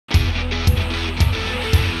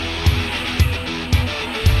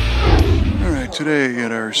Today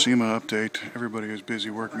at our SEMA update, everybody is busy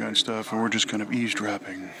working on stuff and we're just kind of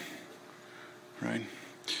eavesdropping, right?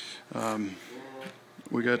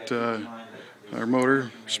 We got our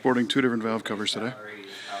motor sporting 2 different valve covers today.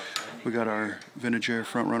 We got our Vintage Air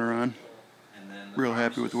Frontrunner on. Real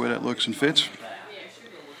happy with the way that looks and fits.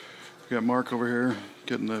 We got Mark over here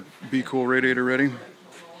getting the Be Cool radiator ready.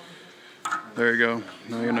 There you go.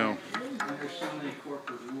 Now you know.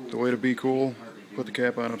 The way to be cool, put the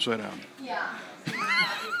cap on upside down. Yeah.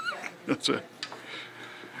 That's it.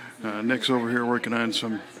 Nick's over here working on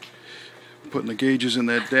putting the gauges in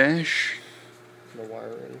that dash. The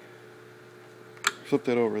wiring. Flip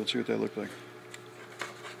that over, let's see what that looks like.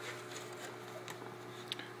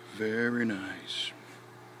 Very nice.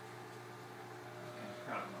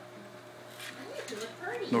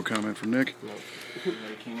 No comment from Nick.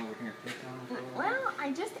 Well,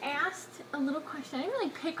 I just asked a little question. I didn't really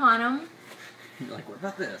pick on him. You're like, what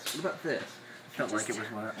about this? What about this? It felt like it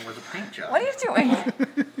was a paint job. What are you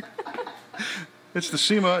doing? It's the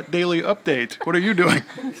SEMA daily update. What are you doing?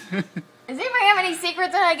 Does anybody have any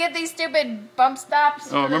secrets how I get these stupid bump stops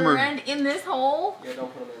Oh, remember, in this hole? Yeah,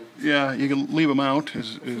 don't put them in. Yeah, you can leave them out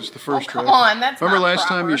is the first trick. Come on, that's Remember not last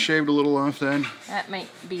time proper. you shaved a little off then? That might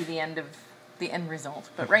be the end result.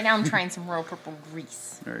 But right now I'm trying some royal purple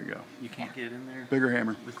grease. There you go. You can't get in there Bigger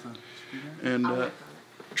hammer. with the And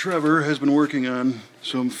Trevor has been working on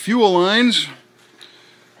some fuel lines.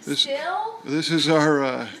 Still? This is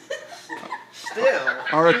our Still?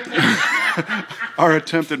 our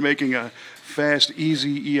attempt at making a FAST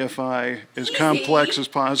EZ-EFI as complex as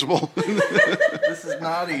possible. This is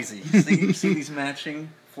not easy. See these matching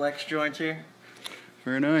flex joints here?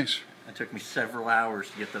 Very nice. It took me several hours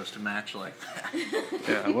to get those to match like that.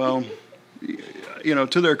 Yeah, well, you know,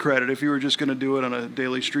 to their credit, if you were just going to do it on a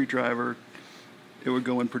daily street driver, it would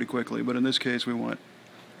go in pretty quickly. But in this case, we want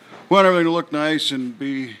everything to look nice and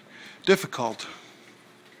be difficult.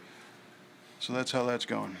 So that's how that's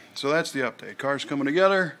going. So that's the update. Car's coming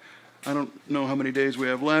together. I don't know how many days we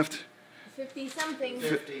have left. 50-something.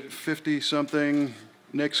 50-something.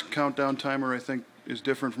 Nick's countdown timer, I think, is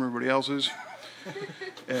different from everybody else's.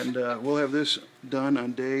 And we'll have this done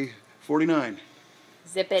on day 49.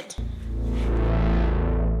 Zip it.